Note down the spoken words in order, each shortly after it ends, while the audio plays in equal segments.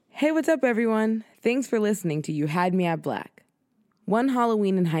Hey, what's up, everyone? Thanks for listening to You Had Me at Black. One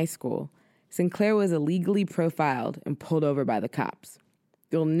Halloween in high school, Sinclair was illegally profiled and pulled over by the cops.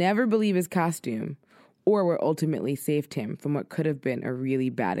 You'll never believe his costume or what ultimately saved him from what could have been a really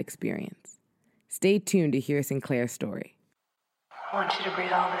bad experience. Stay tuned to hear Sinclair's story. I want you to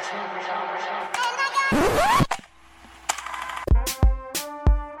breathe all this in.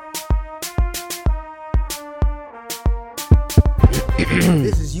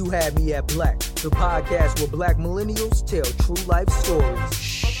 This is You Had Me at Black, the podcast where black millennials tell true life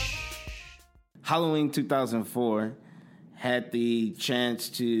stories. Halloween 2004 had the chance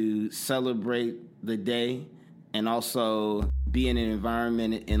to celebrate the day and also be in an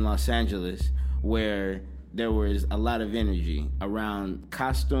environment in Los Angeles where there was a lot of energy around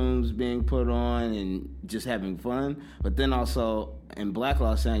costumes being put on and just having fun. But then also in Black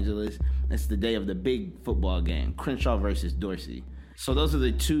Los Angeles, it's the day of the big football game, Crenshaw versus Dorsey. So those are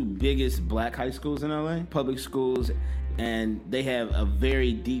the two biggest black high schools in LA, public schools, and they have a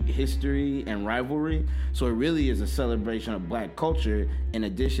very deep history and rivalry. So it really is a celebration of black culture in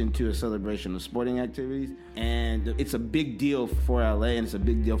addition to a celebration of sporting activities. And it's a big deal for LA, and it's a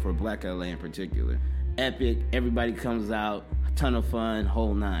big deal for black LA in particular. Epic, everybody comes out, a ton of fun,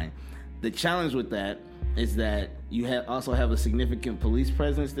 whole nine. The challenge with that is that you also have a significant police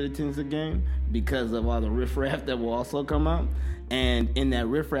presence that attends the game because of all the riffraff that will also come out. And in that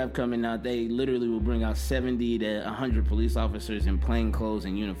riffraff coming out, they literally will bring out 70 to 100 police officers in plain clothes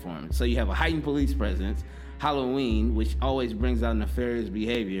and uniforms. So you have a heightened police presence, Halloween, which always brings out nefarious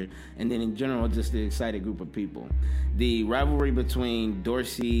behavior, and then in general, just the excited group of people. The rivalry between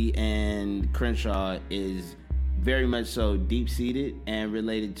Dorsey and Crenshaw is very much so deep-seated and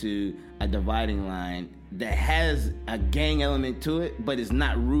related to a dividing line that has a gang element to it, but is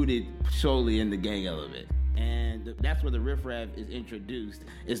not rooted solely in the gang element. And that's where the riffraff is introduced.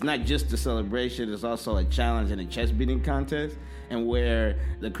 It's not just a celebration, it's also a challenge and a chest beating contest, and where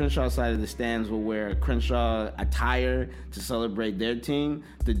the Crenshaw side of the stands will wear Crenshaw attire to celebrate their team,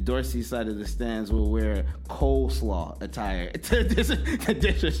 the Dorsey side of the stands will wear coleslaw attire to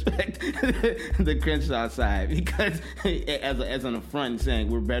disrespect the Crenshaw side, because as an affront saying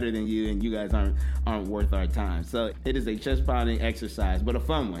we're better than you and you guys aren't worth our time. So it is a chest pounding exercise, but a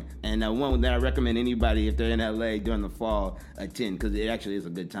fun one, and one that I recommend anybody, if they're in LA during the fall, attend, because it actually is a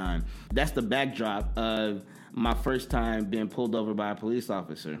good time. That's the backdrop of my first time being pulled over by a police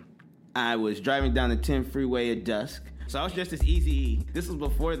officer. I was driving down the 10 freeway at dusk. So I was dressed as Eazy-E. This was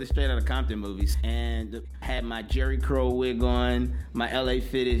before the Straight Outta Compton movies. And had my Jerry Curl wig on, my LA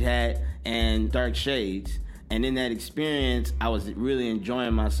fitted hat, and dark shades. And in that experience, I was really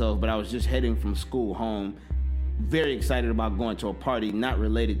enjoying myself, but I was just heading from school home, very excited about going to a party not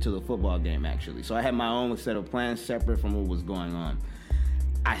related to the football game, actually. So I had my own set of plans separate from what was going on.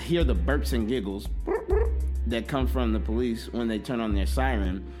 I hear the burps and giggles that come from the police when they turn on their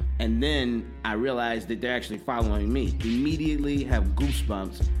siren, and then I realize that they're actually following me. Immediately have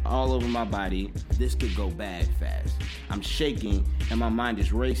goosebumps all over my body. This could go bad fast. I'm shaking and my mind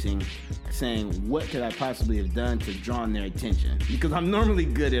is racing, saying, what could I possibly have done to draw their attention? Because I'm normally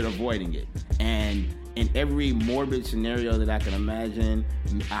good at avoiding it. And in every morbid scenario that I can imagine,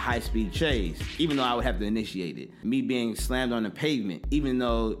 a high-speed chase, even though I would have to initiate it. Me being slammed on the pavement, even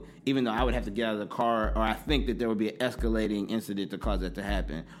though I would have to get out of the car, or I think that there would be an escalating incident to cause that to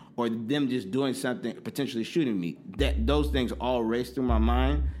happen, or them just doing something, potentially shooting me. Those things all race through my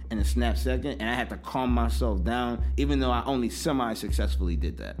mind in a snap second, and I had to calm myself down, even though I only semi-successfully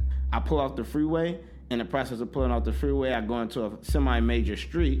did that. I pull off the freeway. In the process of pulling off the freeway, I go into a semi-major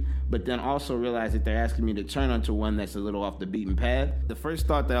street, but then also realize that they're asking me to turn onto one that's a little off the beaten path. The first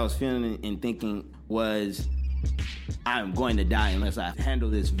thought that I was feeling and thinking was, I'm going to die unless I handle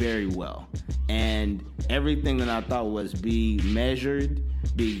this very well. And everything that I thought was be measured,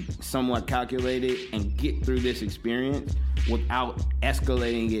 be somewhat calculated, and get through this experience without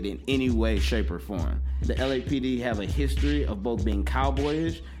escalating it in any way, shape, or form. The LAPD have a history of both being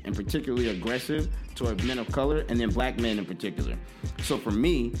cowboyish and particularly aggressive toward men of color, and then black men in particular. So for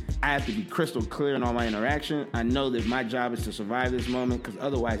me, I have to be crystal clear in all my interaction. I know that my job is to survive this moment, because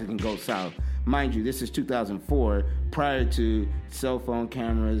otherwise it can go south. Mind you, this is 2004, prior to cell phone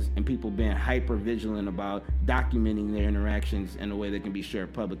cameras and people being hyper vigilant about documenting their interactions in a way that can be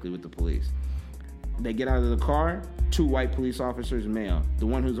shared publicly with the police. They get out of the car, 2 white police officers, male. The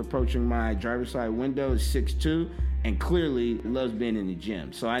one who's approaching my driver's side window is 6'2", and clearly loves being in the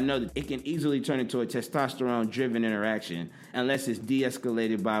gym. So I know that it can easily turn into a testosterone-driven interaction unless it's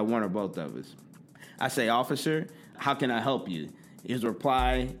de-escalated by one or both of us. I say, officer, how can I help you? His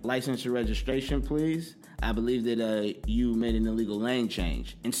reply, license and registration, please. I believe that you made an illegal lane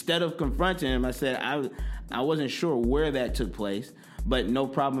change. Instead of confronting him, I said, I wasn't sure where that took place, but no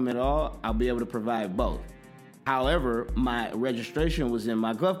problem at all. I'll be able to provide both. However, my registration was in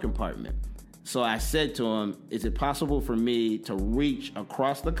my glove compartment. So I said to him, is it possible for me to reach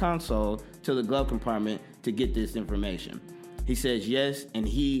across the console to the glove compartment to get this information? He says yes, and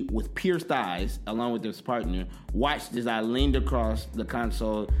he, with pierced eyes, along with his partner, watched as I leaned across the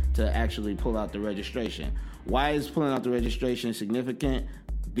console to actually pull out the registration. Why is pulling out the registration significant?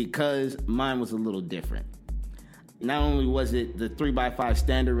 Because mine was a little different. Not only was it the 3x5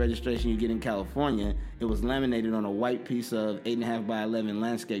 standard registration you get in California, it was laminated on a white piece of 8.5 by 11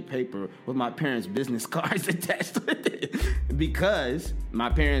 landscape paper with my parents' business cards attached with it. Because my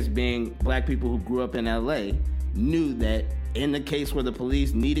parents, being black people who grew up in LA, knew that in the case where the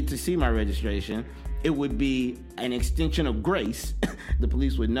police needed to see my registration, it would be an extension of grace. The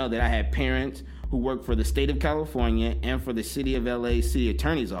police would know that I had parents who worked for the state of California and for the city of LA city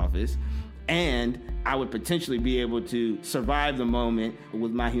attorney's office, and I would potentially be able to survive the moment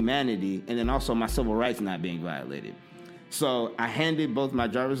with my humanity and then also my civil rights not being violated. So I handed both my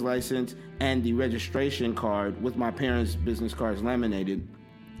driver's license and the registration card with my parents' business cards laminated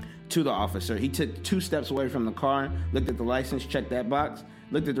to the officer. He took 2 steps away from the car, looked at the license, checked that box,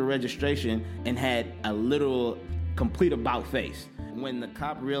 looked at the registration, and had a literal complete about face. When the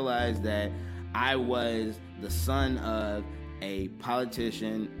cop realized that I was the son of a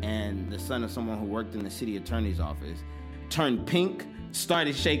politician and the son of someone who worked in the city attorney's office, turned pink,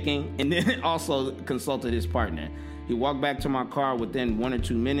 started shaking, and then also consulted his partner. He walked back to my car within 1 or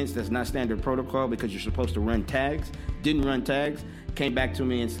 2 minutes. That's not standard protocol because you're supposed to run tags. Didn't run tags. Came back to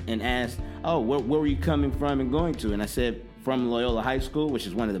me and asked, where were you coming from and going to? And I said, from Loyola High School, which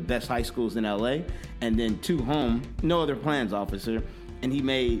is one of the best high schools in LA, and then to home, no other plans, officer. And he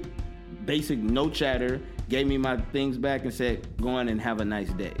made basic no chatter, gave me my things back and said, go on and have a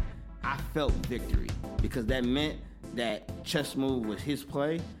nice day. I felt victory because that meant that chess move was his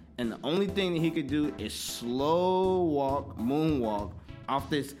play, and the only thing that he could do is slow walk, moonwalk off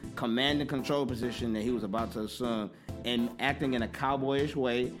this command and control position that he was about to assume and acting in a cowboyish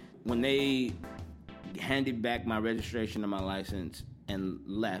way. When they handed back my registration and my license and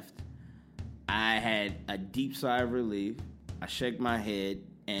left, I had a deep sigh of relief. I shook my head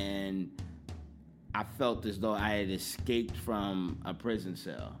and I felt as though I had escaped from a prison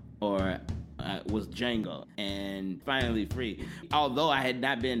cell or was Django and finally free. Although I had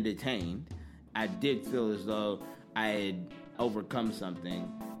not been detained, I did feel as though I had overcome something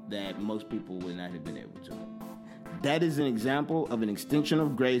that most people would not have been able to. That is an example of an extension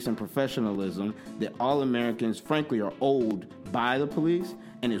of grace and professionalism that all Americans, frankly, are owed by the police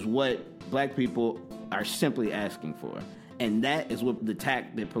and is what black people are simply asking for. And that is what the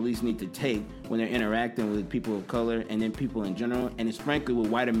tack that police need to take when they're interacting with people of color and then people in general. And it's frankly what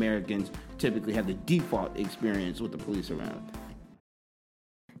white Americans typically have the default experience with the police around.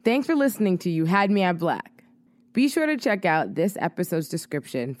 Thanks for listening to You Had Me at Black. Be sure to check out this episode's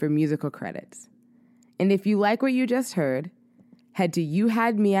description for musical credits. And if you like what you just heard, head to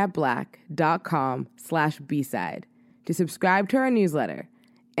youhadmeatblack.com/B-side to subscribe to our newsletter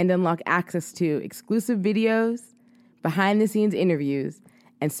and unlock access to exclusive videos, behind-the-scenes interviews,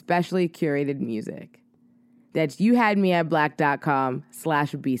 and specially curated music. That's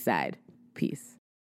youhadmeatblack.com/B-side. Peace.